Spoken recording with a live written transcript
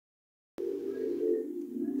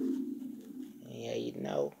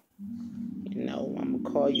know, I'ma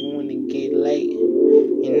call you when it get late.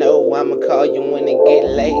 I'ma call you when it get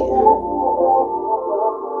late.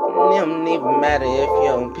 It don't even matter if you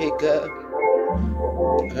don't pick up.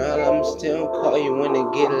 Girl, I'ma still call you when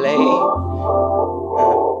it get late.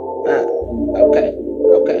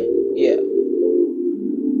 Okay, yeah.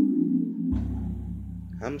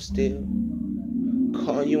 I'm still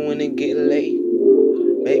call you when it get late,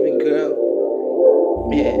 baby girl.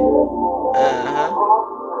 Yeah,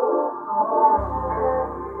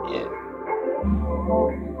 yeah.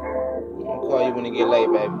 I'm gonna call you when it get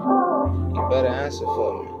late, baby. You better answer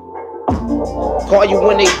for me. Call you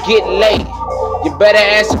when it get late. You better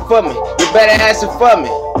answer for me. You better answer for me,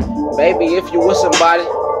 baby. If you with somebody,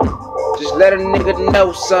 just let a nigga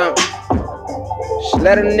know something. Just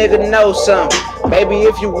let a nigga know something. Baby,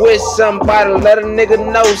 if you with somebody, let a nigga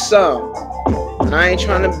know something. And I ain't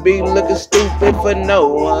tryna be looking stupid for no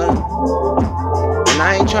one. And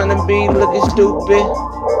I ain't tryna be looking stupid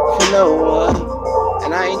for no one.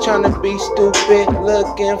 And I ain't tryna be stupid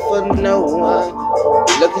looking for no one.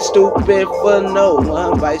 Looking stupid for no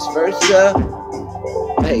one, vice versa.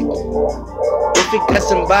 Hey, if you got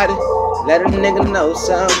somebody, let a nigga know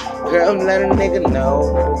something. Girl, let a nigga know.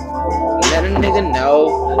 Let a nigga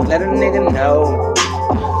know. Let a nigga know.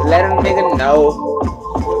 Let a nigga know.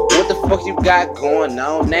 What the fuck you got going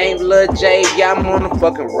on? Name Lil J, yeah, I'm on the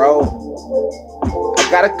fucking road. I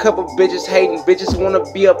got a couple bitches hating, bitches wanna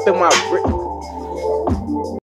be up in my